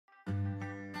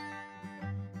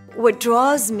what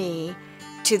draws me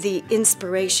to the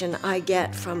inspiration I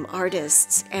get from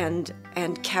artists and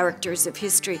characters of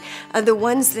history are the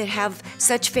ones that have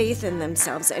such faith in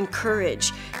themselves and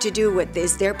courage to do what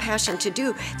is their passion to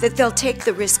do, that they'll take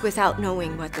the risk without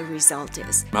knowing what the result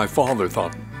is. My father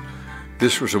thought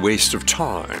this was a waste of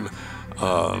time,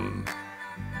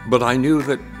 but I knew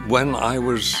that when I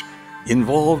was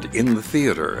involved in the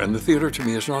theater, and the theater to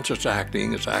me is not just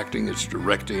acting, it's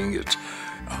directing, it's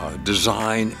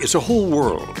design, it's a whole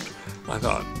world. I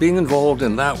thought being involved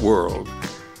in that world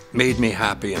made me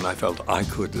happy, and I felt I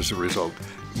could, as a result,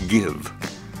 give.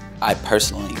 I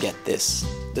personally get this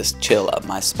chill up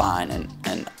my spine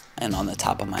and on the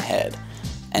top of my head.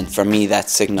 And for me, that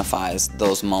signifies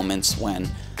those moments when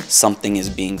something is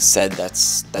being said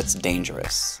that's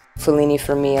dangerous. Fellini,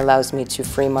 for me, allows me to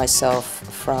free myself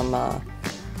from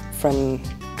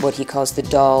what he calls the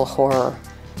dull horror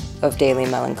of daily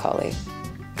melancholy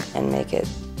and make it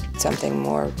something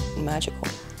more magical.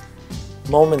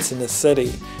 Moments in the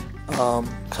city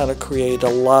kind of create a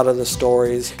lot of the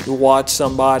stories. You watch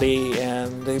somebody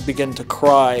and they begin to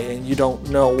cry and you don't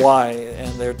know why,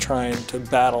 and they're trying to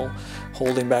battle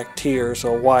holding back tears,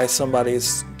 or why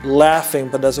somebody's laughing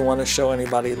but doesn't want to show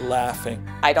anybody laughing.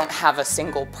 I don't have a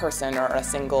single person or a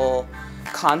single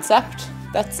concept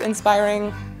that's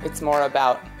inspiring. It's more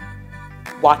about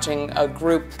watching a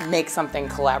group make something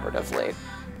collaboratively.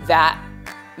 That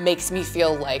makes me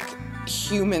feel like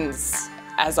humans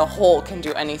as a whole can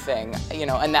do anything, you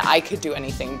know, and that I could do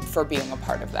anything for being a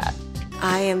part of that.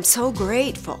 I am so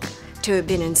grateful to have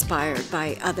been inspired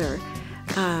by other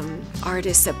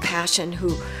artists of passion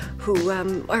who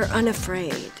are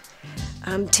unafraid.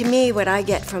 To me, what I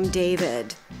get from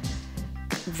David,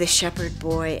 the shepherd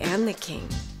boy and the king,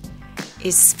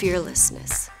 is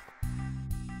fearlessness.